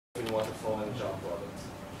waterfall and Agile products.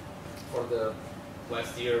 For the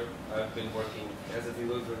last year, I've been working as a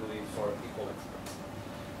delivery lead for Equal Experts.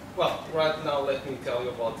 Well, right now let me tell you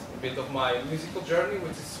about a bit of my musical journey,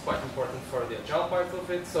 which is quite important for the Agile part of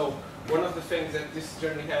it. So one of the things that this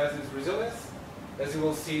journey has is resilience. As you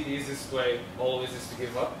will see, the easiest way always is to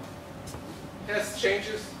give up. It has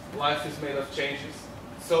changes. Life is made of changes.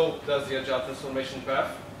 So does the Agile transformation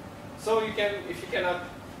path. So if you cannot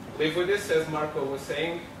live with this, as Marco was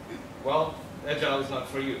saying, well, Agile is not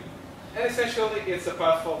for you. And essentially, it's a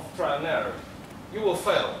path of trial and error. You will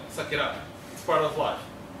fail. Suck it up. It's part of life.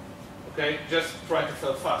 Okay? Just try to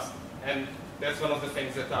fail fast. And that's one of the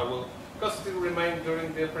things that I will constantly remain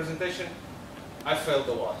during the presentation. I failed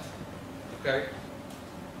a lot. Okay?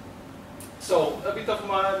 So, a bit of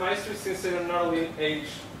my history since an early age.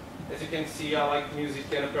 As you can see, I like music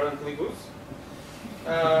and apparently booze.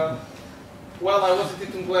 Well, I wasn't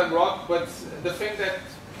into glam rock, but the thing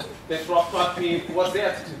that rock taught me was the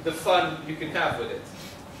attitude, the fun you can have with it.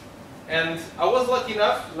 And I was lucky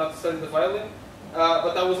enough, not to study the violin,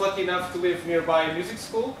 but I was lucky enough to live nearby a music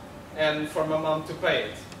school and for my mom to pay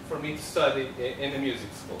it for me to study in a music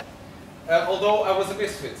school. Although I was a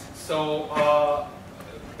misfit, so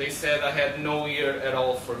they said I had no ear at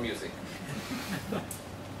all for music.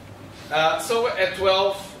 So at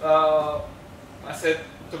 12, I said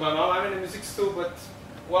to my mom, I'm in a music school, but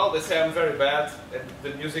well, they say I'm very bad at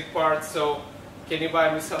the music part, so can you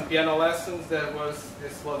buy me some piano lessons? There was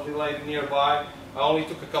this lovely lady nearby. I only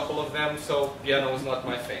took a couple of them, so piano was not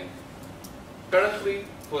my thing. Apparently,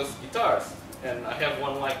 it was guitars, and I have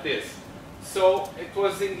one like this. So it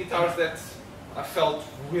was in guitars that I felt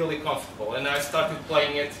really comfortable, and I started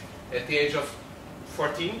playing it at the age of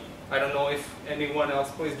 14. I don't know if anyone else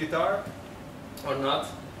plays guitar or not.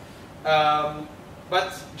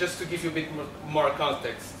 But just to give you a bit more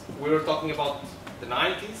context, we were talking about the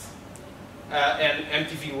 90s, and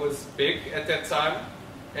MTV was big at that time.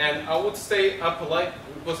 And I would stay up late.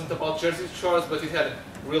 It wasn't about Jersey Shores, but it had a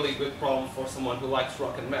really good problem for someone who likes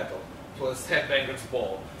rock and metal. It was Headbangers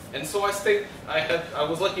Ball. And so I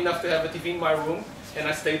was lucky enough to have a TV in my room, and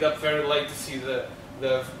I stayed up very late to see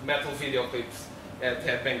the metal video clips at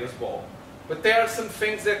Headbangers Ball. But there are some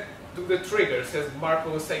things that do the triggers, as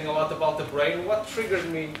Marco was saying a lot about the brain. What triggered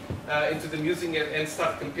me into the music and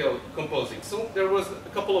start composing? So there was a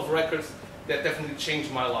couple of records that definitely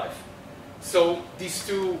changed my life. So these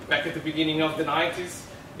two, back at the beginning of the 90s,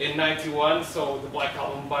 in 91, so the Black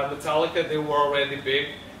Album by Metallica, they were already big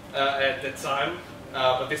at that time,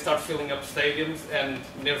 but they started filling up stadiums, and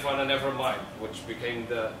Nirvana Nevermind, which became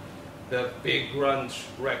the big grunge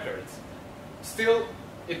records. Still,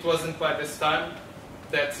 it wasn't by this time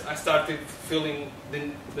that I started feeling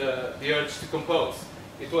the urge to compose.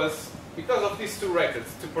 It was because of these two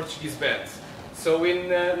records, two Portuguese bands. So in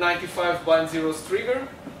 95, Blind Zero's Trigger,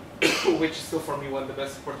 which is still for me one of the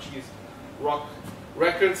best Portuguese rock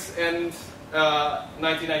records, and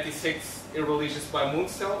 1996, Irreligious by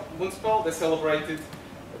Moonspell. They celebrated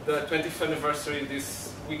the 20th anniversary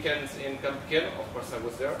this weekend in Campo Pequeno. Of course, I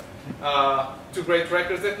was there. Two great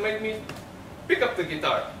records that made me pick up the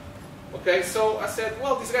guitar. Okay, so I said,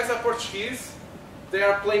 well, these guys are Portuguese. They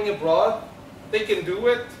are playing abroad. They can do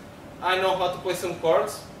it. I know how to play some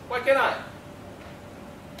chords. Why can't I?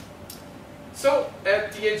 So,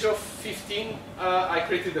 at the age of 15, I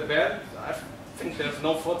created a band. I think there's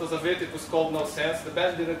no photos of it. It was called No Sense. The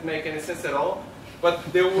band didn't make any sense at all.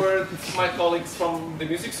 But they were my colleagues from the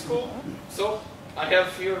music school. So, I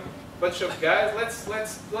have here a bunch of guys.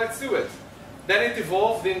 Let's do it. Then it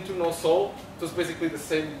evolved into No Soul. It was basically the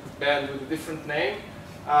same band with a different name.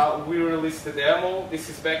 We released the demo. This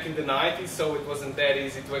is back in the 90s, so it wasn't that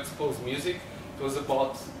easy to expose music. It was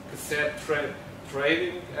about cassette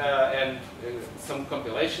trading and some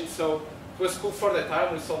compilations, so it was cool for the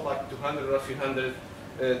time. We sold like 200 or 300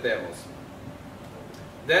 demos.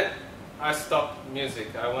 Then I stopped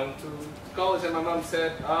music. I went to college and my mom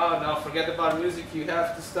said, oh, now forget about music, you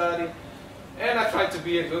have to study. And I tried to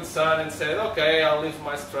be a good son and said, okay, I'll leave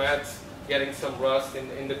my strats, getting some rust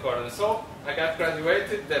in the corner. So I got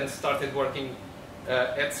graduated, then started working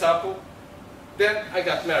at Sapo. Then I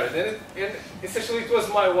got married, and essentially it was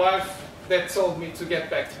my wife that told me to get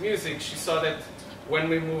back to music. She saw that when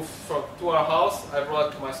we moved to our house, I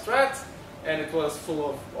brought my Strat, and it was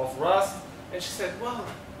full of rust. And she said, well,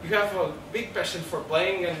 you have a big passion for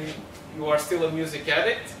playing, and you are still a music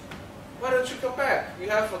addict. Why don't you come back? You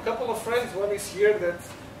have a couple of friends. One is here,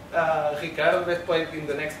 that Ricardo, that played in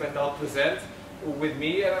the next band I'll present with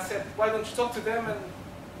me. And I said, why don't you talk to them and,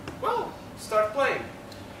 well, start playing?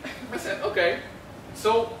 I said, okay.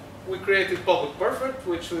 So we created Public Perfect,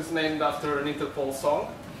 which was named after an Interpol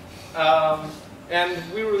song. And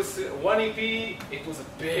we released one EP. It was a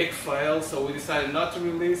big fail, so we decided not to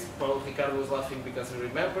release. Probably Ricardo was laughing because he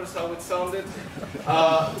remembers how it sounded.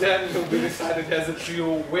 Then we decided as a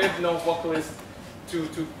trio with no vocalist to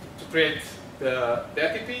create that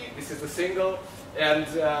EP. This is the single. And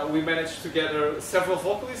we managed to gather several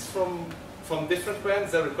vocalists from different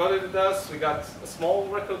bands that recorded with us. We got a small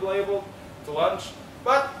record label to launch.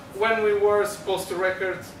 But when we were supposed to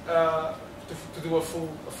record, to do a full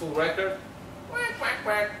record,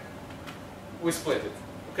 we split it.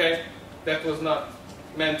 Okay, that was not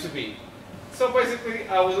meant to be. So basically,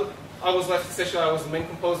 I was left. Essentially, I was the main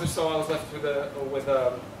composer, so I was left with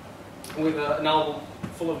an album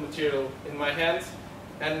full of material in my hands.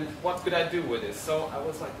 And what could I do with this? So I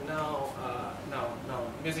was like, no,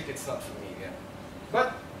 music it's not for me again.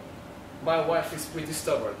 But my wife is pretty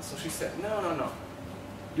stubborn, so she said, no.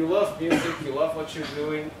 You love music, you love what you're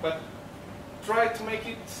doing, but try to make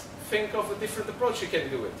it think of a different approach you can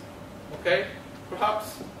do it. Okay?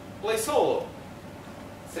 Perhaps play solo.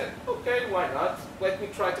 I said, okay, why not? Let me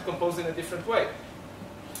try to compose in a different way.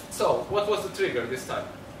 So, what was the trigger this time?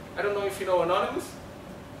 I don't know if you know Anonymous.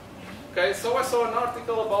 Okay, so I saw an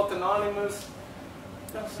article about Anonymous.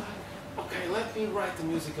 And I was like, okay, let me write the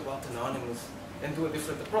music about Anonymous and do a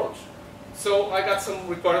different approach. So I got some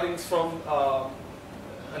recordings from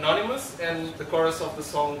Anonymous, and the chorus of the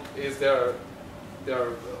song is their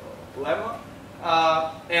lemma.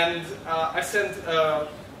 And I sent a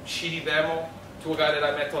shitty demo to a guy that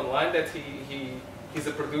I met online. That he's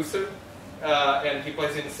a producer, and he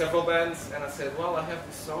plays in several bands. And I said, well, I have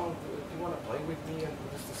this song. Do you want to play with me and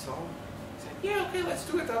produce the song? He said, yeah, okay, let's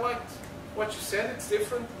do it. I liked what you said. It's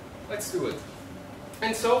different. Let's do it.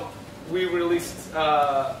 And so we released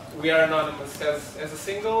We Are Anonymous as a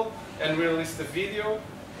single, and we released a video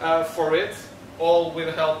for it, all with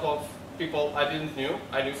the help of people I didn't know.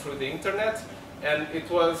 I knew through the internet, and it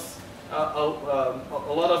was a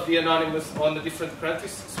lot of the Anonymous on the different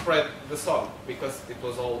countries spread the song, because it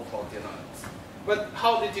was all about the Anonymous. But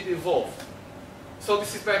how did it evolve? So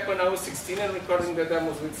this is back when I was 16 and recording the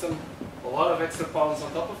demos with a lot of extra pounds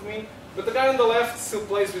on top of me. But the guy on the left still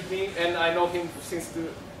plays with me, and I know him since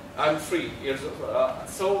I'm 3 years old.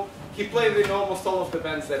 So he played in almost all of the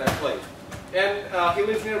bands that I played. And he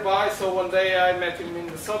lives nearby, so one day I met him in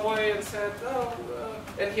the subway and said,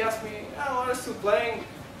 and he asked me, are you still playing?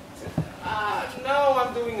 I said, no,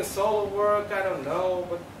 I'm doing a solo work, I don't know,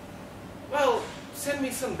 but, well, send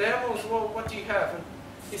me some demos, well, what do you have? And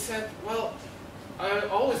he said, well, I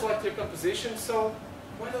always liked your composition, so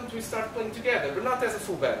why don't we start playing together, but not as a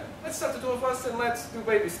full band. Let's start the two of us and let's do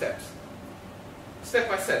baby steps. Step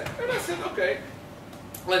by step. And I said, okay,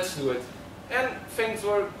 let's do it. And things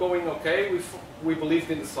were going okay. We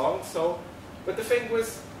believed in the song. So, but the thing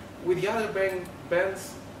was, with the other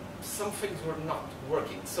bands, some things were not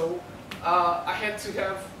working. So I had to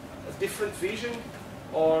have a different vision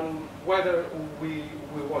on whether we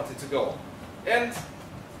wanted to go. And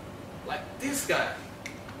like this guy,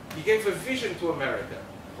 he gave a vision to America.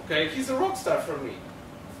 Okay, he's a rock star for me.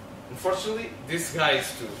 Unfortunately, this guy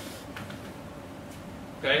is too.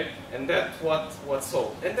 Okay, and that's what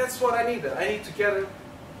sold, and that's what I needed. I need to gather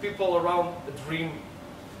people around the dream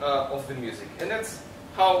of the music, and that's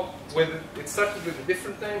how it started with a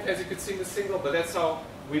different name, as you could see in the single, but that's how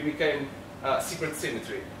we became Secret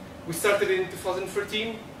Symmetry. We started in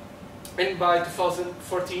 2013, and by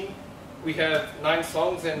 2014 we had 9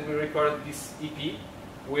 songs, and we recorded this EP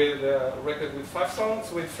with a record with 5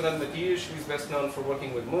 songs with Fernando Matias, who is best known for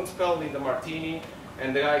working with Moonspell, Linda Martini,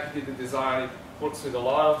 and the guy who did the design works with a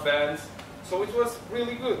lot of bands, so it was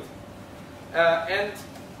really good. And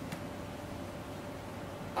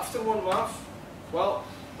after 1 month, well,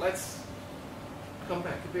 let's come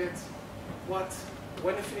back a bit.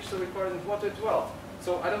 When you finish the recording, what went well?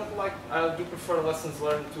 So I do prefer lessons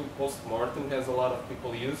learned to post-mortem, as a lot of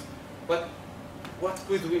people use, but what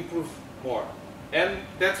could we improve more? And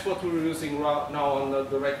that's what we're using now on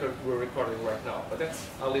the record we're recording right now, but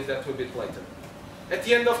I'll leave that to a bit later. At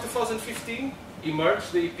the end of 2015, Emerge,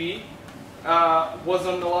 the EP, was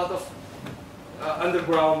on a lot of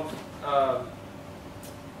underground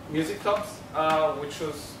music tops, which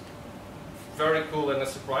was very cool and a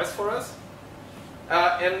surprise for us.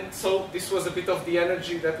 And so this was a bit of the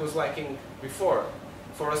energy that was lacking before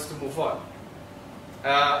for us to move on.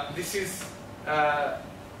 This is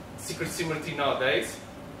Secret Symmetry nowadays,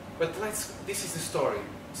 but this is the story.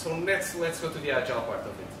 So let's go to the Agile part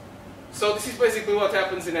of it. So this is basically what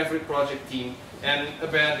happens in every project team, and a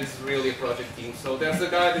band is really a project team. So there's a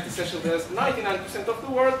guy that essentially does 99% of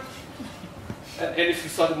the work, and if you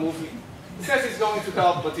saw the movie, says he's going to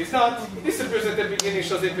help, but he's not. He disappears at the beginning,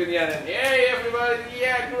 shows up in the end, and hey, everybody,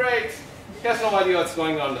 yeah, great. He has no idea what's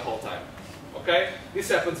going on the whole time. Okay? This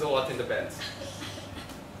happens a lot in the bands.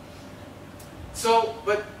 So,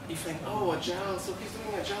 but you think, oh, Agile, so he's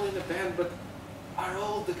doing Agile in the band, but are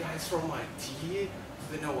all the guys from IT? Do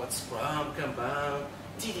they know what Scrum, Kanban,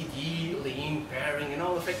 TDD, Lean, pairing, and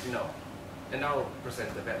all of it? No. And I'll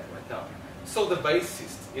present the band right now. So the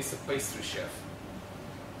bassist is a pastry chef.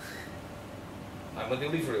 I'm a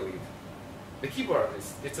delivery lead. The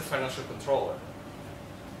keyboardist, it's a financial controller.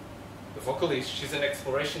 The vocalist, she's an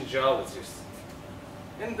exploration geologist.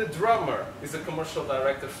 And the drummer is a commercial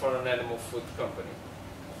director for an animal food company.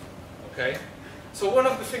 Okay? So one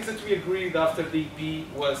of the things that we agreed after the EP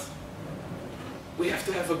was we have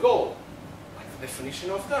to have a goal, like the definition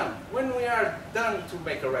of done. When we are done to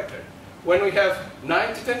make a record, when we have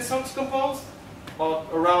 9 to 10 songs composed, about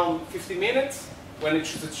around 50 minutes, when we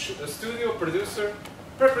choose a studio producer,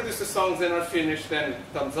 pre-produce the songs and are finished, then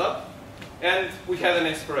thumbs up, and we had an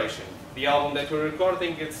inspiration. The album that we're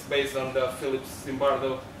recording, it's based on the Philip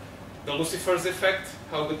Zimbardo, The Lucifer's Effect,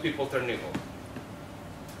 How Good People Turn Evil.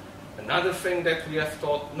 Another thing that we have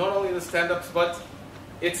taught, not only the stand-ups, but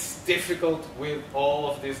it's difficult with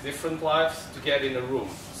all of these different lives to get in a room.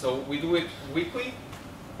 So we do it weekly,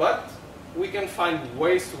 but we can find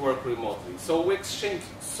ways to work remotely. So we exchange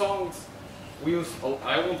songs, we use,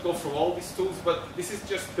 I won't go through all these tools, but this is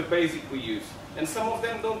just the basic we use. And some of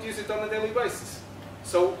them don't use it on a daily basis.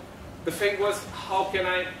 So the thing was, how can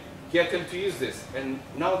I get them to use this? And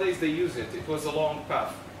nowadays they use it. It was a long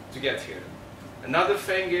path to get here. Another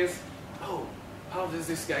thing is, oh, how does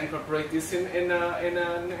this guy incorporate this in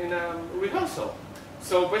a rehearsal?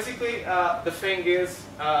 So basically, the thing is,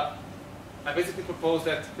 I basically propose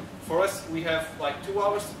that for us, we have like 2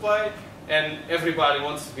 hours to play, and everybody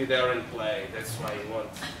wants to be there and play. That's why you want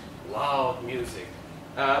loud music.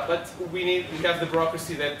 But we have the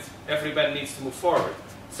bureaucracy that every band needs to move forward.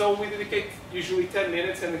 So we dedicate usually 10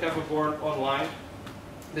 minutes, and we have a board online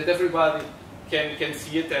that everybody can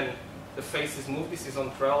see it, and the faces move. This is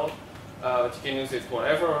on Trello. You can use it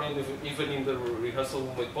wherever, or even in the rehearsal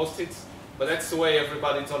room with post-its. But that's the way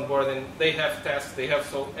everybody's on board, and they have tasks.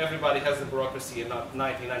 So everybody has the bureaucracy, and not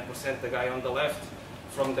 99% the guy on the left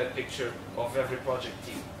from that picture of every project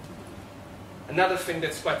team. Another thing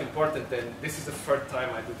that's quite important, and this is the third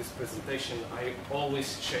time I do this presentation, I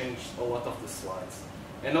always change a lot of the slides.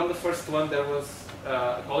 And on the first one, there was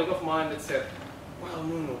a colleague of mine that said, well,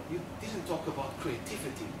 Nuno, you didn't talk about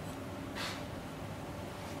creativity.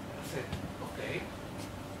 I said, okay,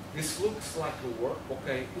 this looks like a work,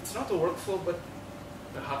 okay, it's not a workflow, but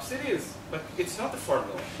perhaps it is, but it's not a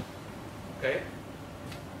formula, okay?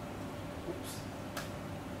 Oops.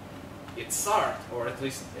 It's art, or at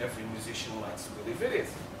least every musician likes to believe it is.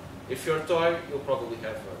 If you're a toy, you'll probably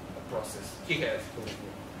have a process. He has, believe me.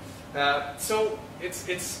 So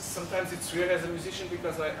sometimes it's weird as a musician,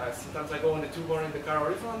 because sometimes I go on the tube or in the car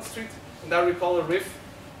or even on the street, and I recall a riff,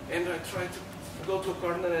 and I try to go to a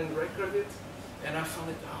corner and record it, and I found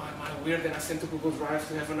it, oh, am I weird? And I sent to Google Drive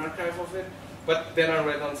to have an archive of it, but then I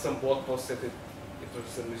read on some blog post that it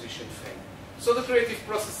was a musician thing. So the creative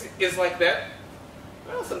process is like that.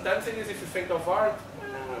 Well, sometimes it is if you think of art,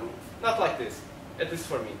 not like this, at least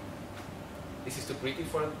for me. This is too pretty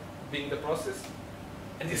for being the process.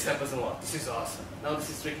 And this happens a lot. This is awesome. Now this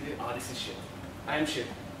is tricky. Oh, this is shit. I am shit.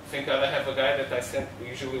 Think I have a guy that I send,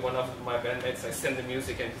 usually one of my bandmates, I send the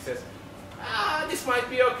music and he says, this might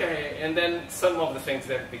be okay. And then some of the things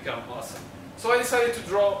that become awesome. So I decided to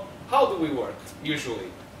draw how do we work,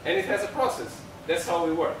 usually. And it has a process. That's how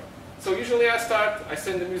we work. So usually I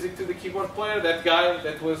send the music to the keyboard player, that guy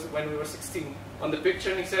that was when we were 16 on the picture,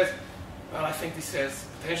 and he says, well, I think this has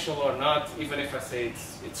potential or not, even if I say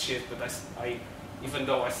it's shit, but even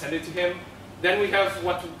though I send it to him. Then we have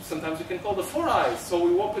what sometimes we can call the 4 eyes. So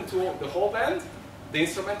we open to the whole band, the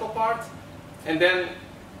instrumental part, and then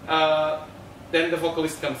the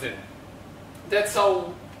vocalist comes in. That's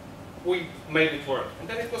how we made it work. And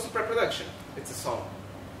then it goes to pre-production. It's a song.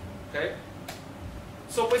 Okay?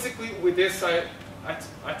 So basically with this, I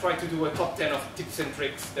try to do a top 10 of tips and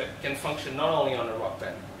tricks that can function not only on a rock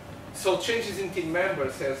band. So changes in team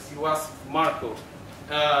members, as you asked Marco.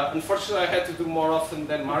 Unfortunately, I had to do more often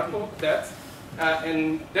than Marco that,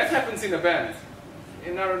 and that happens in a band.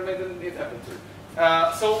 In Iron Maiden, it happened too.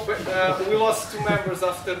 We lost 2 members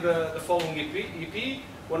after the following EP.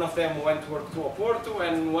 One of them went to work to Oporto,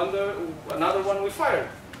 and another one we fired.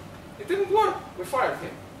 It didn't work. We fired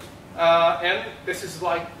him. And this is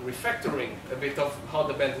like refactoring a bit of how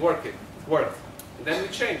the band worked. And then we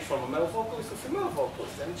changed from a male vocalist to a female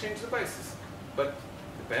vocalist, and changed the basis. But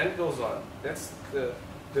the band goes on. That's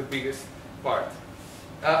the biggest part.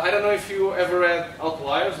 I don't know if you ever read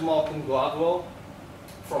Outliers, Malcolm Gladwell,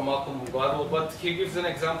 from Malcolm Gladwell, but he gives an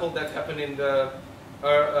example that happened in the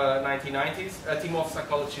 1990s. A team of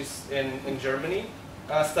psychologists in Germany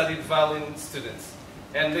studied violin students,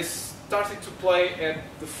 and they started to play at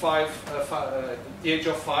the age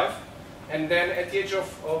of 5, and then at the age of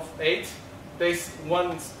 8,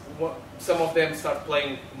 some of them start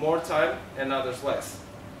playing more time and others less.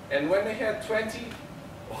 And when they had 20,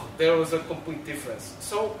 there was a complete difference.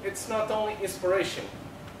 So it's not only inspiration,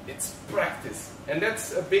 it's practice. And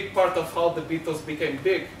that's a big part of how the Beatles became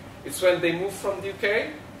big. It's when they moved from the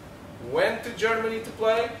UK, went to Germany to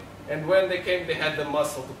play, and when they came, they had the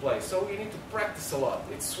muscle to play. So you need to practice a lot.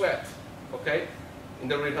 It's sweat, okay? In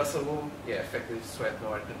the rehearsal room, yeah, effectively sweat,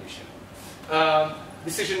 no air condition.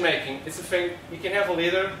 Decision making, it's a thing. You can have a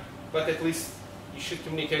leader, but at least you should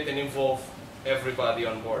communicate and involve everybody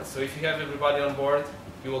on board. So if you have everybody on board,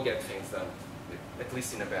 you will get things done, at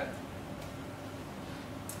least in a band.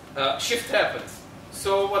 Shift happens.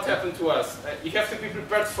 So what happened to us? You have to be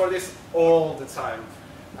prepared for this all the time.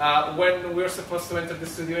 When we were supposed to enter the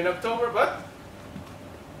studio in October, but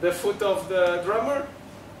the foot of the drummer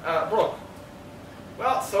broke.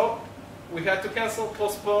 Well, so we had to cancel,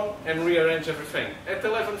 postpone, and rearrange everything. At the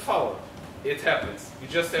 11th hour, it happens. You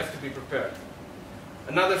just have to be prepared.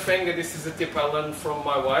 Another thing, and this is a tip I learned from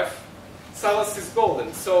my wife, silence is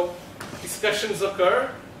golden. So discussions occur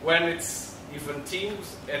when it's even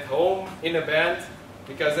teams, at home, in a band,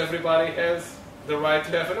 because everybody has the right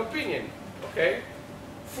to have an opinion, okay?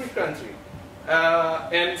 Free country.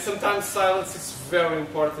 And sometimes silence is very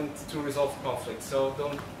important to resolve conflict. So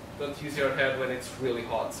don't use your head when it's really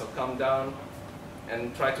hot. So calm down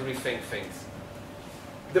and try to rethink things.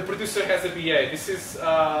 The producer has a BA. This is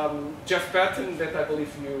Jeff Patton, that I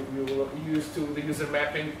believe you used to the user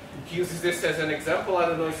mapping. He uses this as an example. I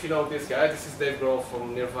don't know if you know this guy. This is Dave Grohl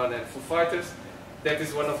from Nirvana and Foo Fighters. That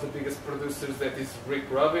is one of the biggest producers. That is Rick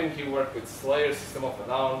Rubin. He worked with Slayer, System of a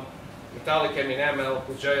Down, Metallica, Eminem,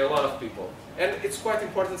 LL J, a lot of people. And it's quite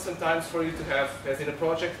important sometimes for you to have, as in a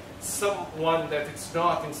project, someone that it's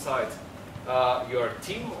not inside your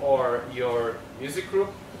team or your music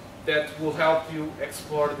group, that will help you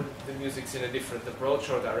explore the music in a different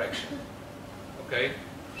approach or direction. Okay?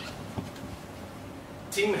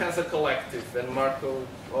 Team has a collective, and Marco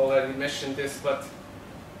already mentioned this, but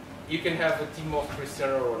you can have a team of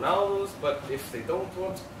Cristiano Ronaldos, but if they don't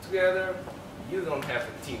work together, you don't have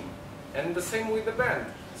a team. And the same with the band.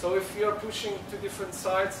 So if you're pushing to different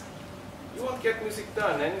sides, you won't get music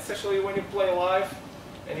done. And especially when you play live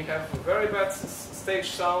and you have a very bad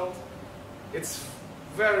stage sound, it's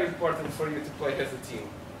very important for you to play as a team.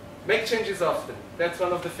 Make changes often. That's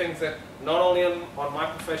one of the things that not only on my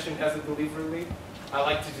profession as a delivery lead I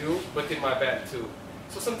like to do, but in my band too.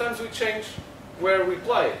 So sometimes we change where we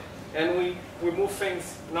play, and we move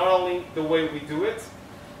things not only the way we do it,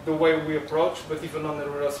 the way we approach, but even on the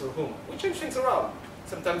rehearsal room. We change things around.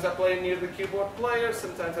 Sometimes I play near the keyboard player,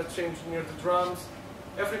 sometimes I change near the drums.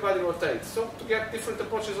 Everybody rotates. So to get different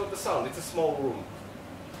approaches of the sound, it's a small room.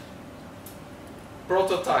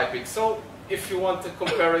 Prototyping. So if you want to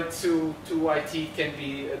compare it to IT, can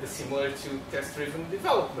be similar to test-driven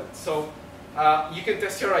development. So you can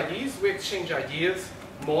test your ideas, we exchange ideas,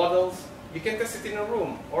 models. You can test it in a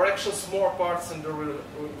room, or actual small parts in the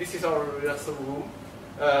this is our rehearsal room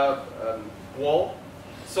wall.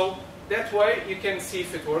 So that way you can see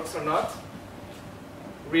if it works or not,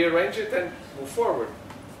 rearrange it and move forward.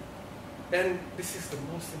 And this is the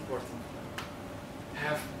most important.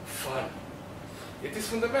 Have fun. It is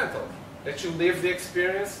fundamental that you live the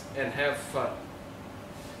experience and have fun.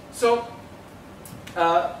 So,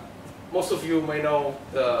 most of you may know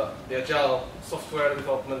the Agile software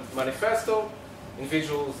development manifesto,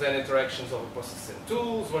 individuals and interactions over processes and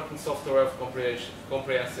tools, working software of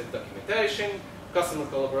comprehensive documentation, customer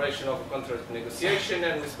collaboration over contract negotiation,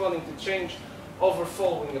 and responding to change over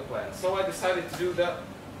following a plan. So I decided to do the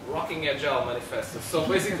Rocking Agile manifesto. So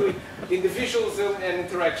basically, individuals and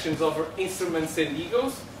interactions over instruments and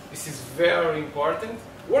egos. This is very important.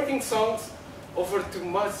 Working songs over too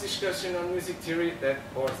much discussion on music theory. That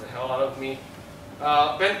bores the hell out of me.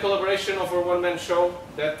 Band collaboration over one-man show.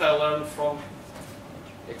 That I learned from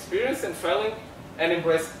experience and failing. And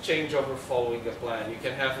embrace change over following a plan. You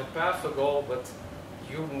can have a path, a goal, but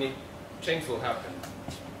change will happen.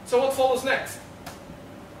 So what follows next?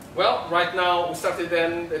 Well, right now we started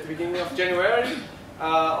then at the beginning of January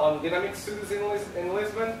on Dynamic Studios in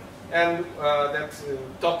Lisbon, and that's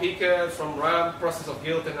Topeka from RAM, Process of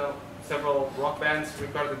Guilt, and several rock bands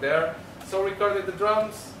recorded there. So recorded the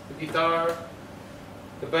drums, the guitar,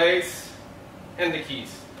 the bass, and the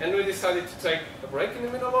keys. And we decided to take a break in the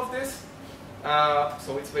middle of this.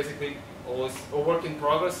 So it's basically always a work in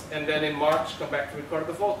progress. And then in March, come back to record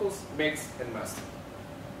the vocals, mix, and master.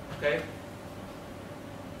 Okay?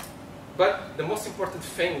 But the most important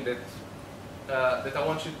thing that I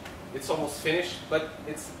want you, it's almost finished, but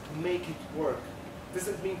it's make it work.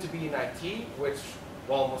 Doesn't mean to be in IT, which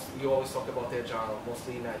you always talk about Agile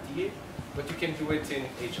mostly in IT, but you can do it in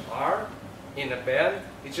HR, in a band.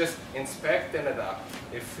 It's just inspect and adapt.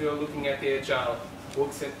 If you're looking at the Agile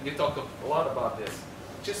books, and you talk a lot about this,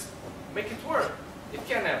 just make it work. It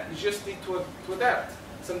can happen. You just need to adapt.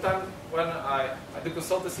 Sometimes when I do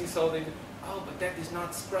consultancy, so they do, oh, but that is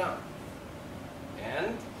not Scrum.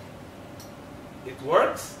 And it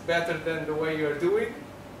works better than the way you're doing.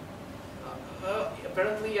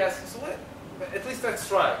 Apparently, yes. So at least let's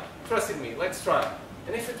try. Trust in me. Let's try.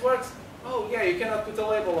 And if it works, oh yeah, you cannot put a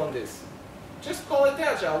label on this. Just call it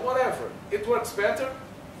Agile, whatever. It works better.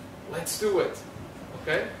 Let's do it.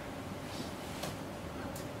 Okay?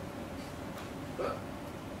 Well,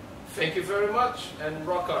 thank you very much, and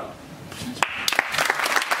rock on.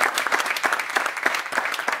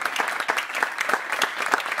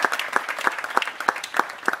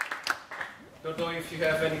 Don't know if you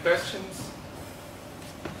have any questions.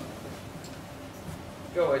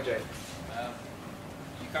 Go, AJ.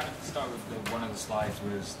 You kind of start with one of the slides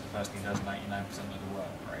was the person who does 99% of the work,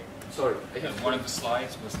 right? Sorry. One of the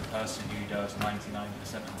slides was the person who does 99%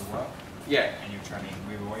 of the work. Yeah. And you're trying to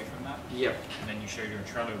move away from that. Yep. And then you showed your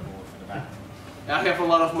Trello board for the band. I have a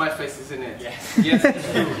lot of my faces in it. Yes. Yes,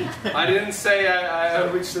 it's true. I didn't say I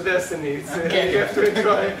reached the destiny. Okay. You have to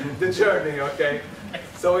enjoy the journey, okay?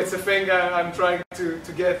 So it's a thing I'm trying to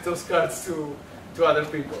get those cards to other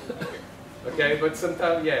people. Okay, but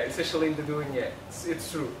sometimes, yeah, especially in the doing, yeah,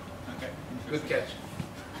 it's true. Okay. Good catch.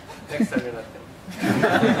 Next time you're not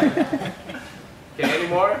there. Okay, any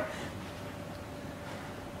more?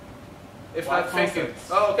 If not, thank you.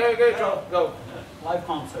 Oh, okay, go. Live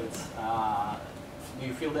concerts. Do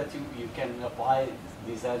you feel that you can apply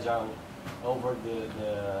this Agile over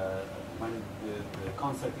when the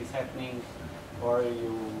concert is happening, or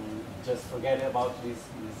you just forget about these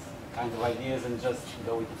kind of ideas and just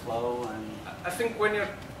go with the flow? And I think when you're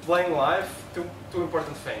playing live, two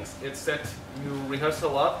important things. It's that you rehearse a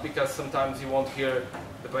lot, because sometimes you won't hear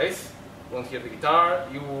the bass, you won't hear the guitar,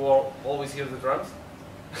 you will always hear the drums.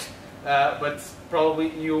 But probably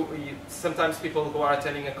sometimes people who are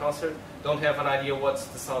attending a concert don't have an idea what's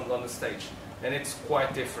the sound on the stage, and it's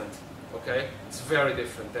quite different. Okay, it's very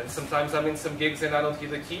different. And sometimes I'm in some gigs and I don't hear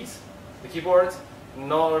the keys, the keyboard,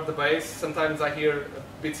 nor the bass. Sometimes I hear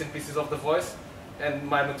bits and pieces of the voice, and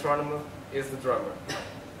my metronome is the drummer.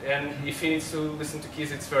 And if he needs to listen to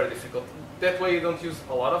keys, it's very difficult. That way you don't use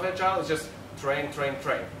a lot of Agile. It's just train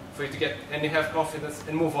for you to get, and you have confidence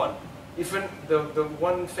and move on. Even the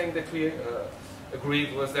one thing that we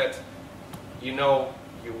agreed was that you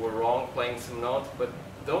were wrong playing some note, but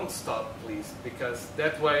don't stop, please, because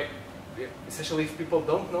that way, especially if people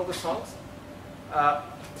don't know the songs,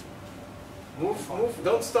 move,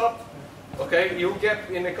 don't stop. Okay, you'll get,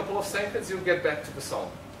 in a couple of seconds, you'll get back to the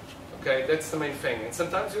song. Okay, that's the main thing. And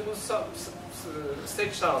sometimes you lose some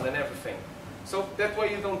stage sound and everything. So that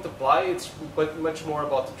way you don't apply, but much more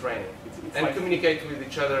about the training. It's and like communicate with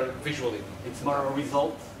each other visually. It's more a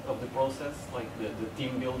result of the process, like the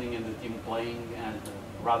team building and the team playing, and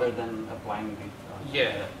rather than applying it.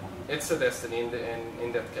 Yeah, it's a destiny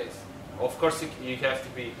in that case. Of course, you have to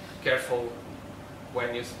be careful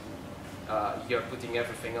when you're putting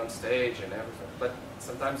everything on stage and everything. But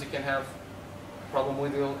sometimes you can have problem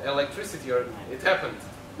with the electricity, or it happened.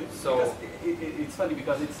 So it's funny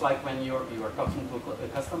because it's like when you are talking to a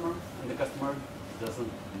customer, and the customer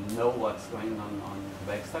doesn't know what's going on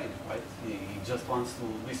the backstage, right? He just wants to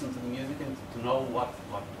listen to the music and to know what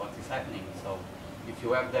is happening. So if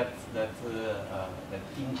you have that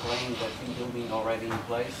team playing, that team building already in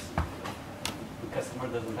place, the customer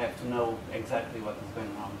doesn't have to know exactly what is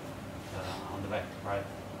going on the back, right?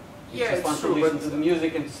 He just wants to listen to the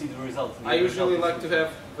music and to see the results. I usually like to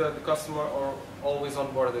have the customer always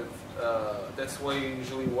onboarded. That's the way you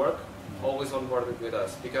usually work, always onboarded with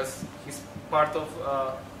us, because he's part of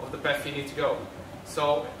the path you need to go.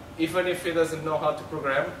 So even if he doesn't know how to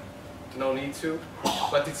program, no need to,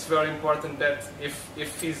 but it's very important that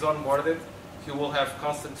if he's onboarded, he will have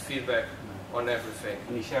constant feedback on everything.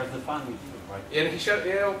 And he shares the fun with you, right? And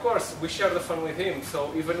yeah, of course, we share the fun with him.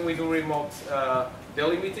 So even we do remote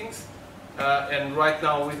daily meetings, and right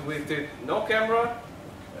now we did no camera.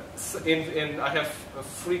 I have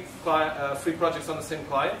three projects on the same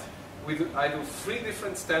client. I do 3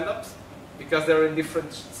 different stand-ups because they're in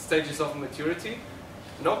different stages of maturity.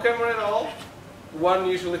 No camera at all. One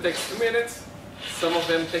usually takes 2 minutes. Some of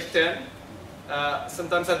them take 10.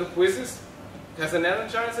 Sometimes I do quizzes. It has an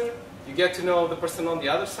energizer. You get to know the person on the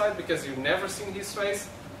other side because you've never seen his face,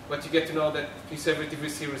 but you get to know that his favorite TV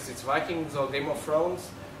series is Vikings or Game of Thrones,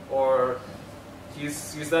 or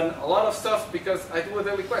he's done a lot of stuff because I do a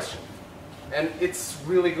daily question. And it's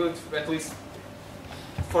really good, at least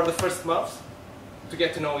for the first months, to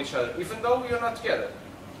get to know each other, even though you're not together.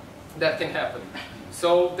 That can happen.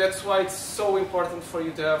 So that's why it's so important for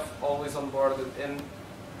you to have always on board. And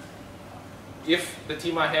if the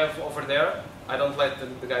team I have over there, I don't let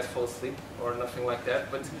the guys fall asleep or nothing like that,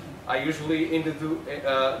 but I usually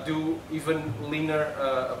do even leaner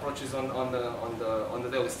approaches on the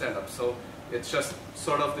daily stand-up. So it's just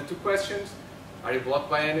sort of the 2 questions: are you blocked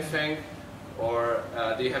by anything, or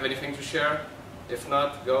do you have anything to share? If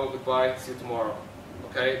not, go, goodbye, see you tomorrow.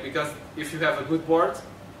 Okay? Because if you have a good board,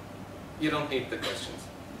 you don't need the questions.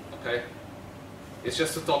 Okay? It's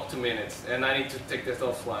just to talk 2 minutes, and I need to take that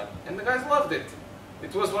offline. And the guys loved it.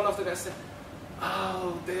 It was one of the guys said,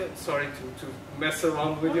 "Oh, sorry to mess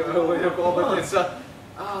around with your call, but it's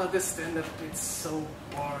the stand-up, it's so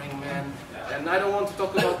boring, man. And I don't want to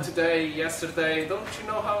talk about today, yesterday. Don't you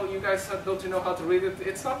know how you guys don't you know how to read it?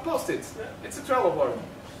 It's not Post-its. It's a Trello board."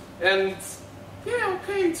 And yeah,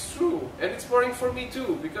 okay, it's true. And it's boring for me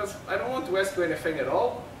too, because I don't want to ask you anything at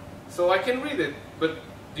all. So I can read it, but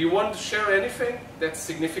do you want to share anything that's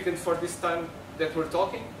significant for this time that we're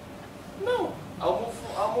talking? No, I'll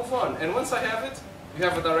move on. And once I have it, you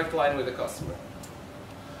have a direct line with the customer.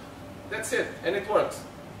 That's it, and it works.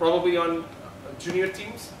 Probably on junior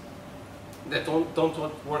teams that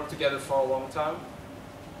don't work together for a long time,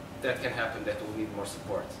 that can happen, that will need more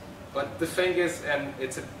support. But the thing is, and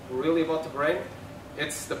it's really about the brain,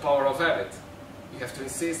 it's the power of habit. You have to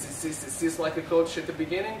insist like a coach at the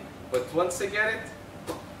beginning, but once they get it,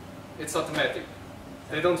 it's automatic.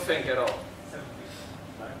 They don't think at all. 7 weeks.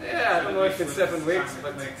 Right? Yeah, I don't know if it's 7 weeks,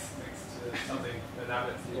 but makes something an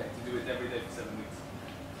habit to do it every day for 7 weeks.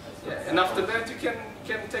 Yeah, and after that you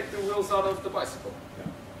can take the wheels out of the bicycle.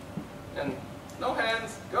 Yeah. And no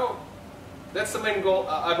hands, go. That's the main goal,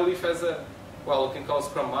 I believe, as a, well, you can call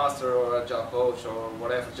Scrum Master or Agile Coach or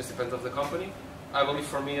whatever, it just depends on the company. I believe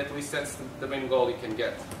for me, at least, that's the main goal you can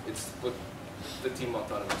get. It's to put the team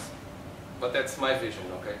autonomous. But that's my vision,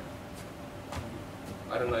 okay?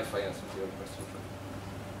 I don't know if I answered your question.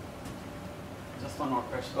 Just one more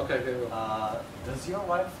question. Okay, very well. Does your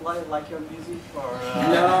wife like your music, or?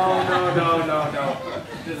 No.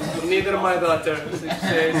 Neither my daughter.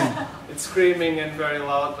 It's screaming and very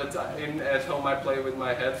loud, but at home I play with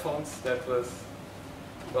my headphones. That was,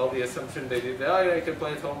 well, the assumption they did. Oh, yeah, I can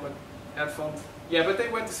play at home with headphones. Yeah, but they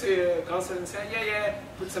went to see a concert and said, yeah,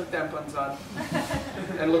 put some tampons on.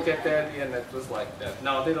 And look at Daddy, and it was like that.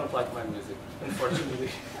 No, they don't like my music, unfortunately.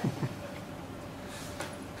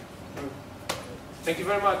 Thank you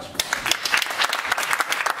very much.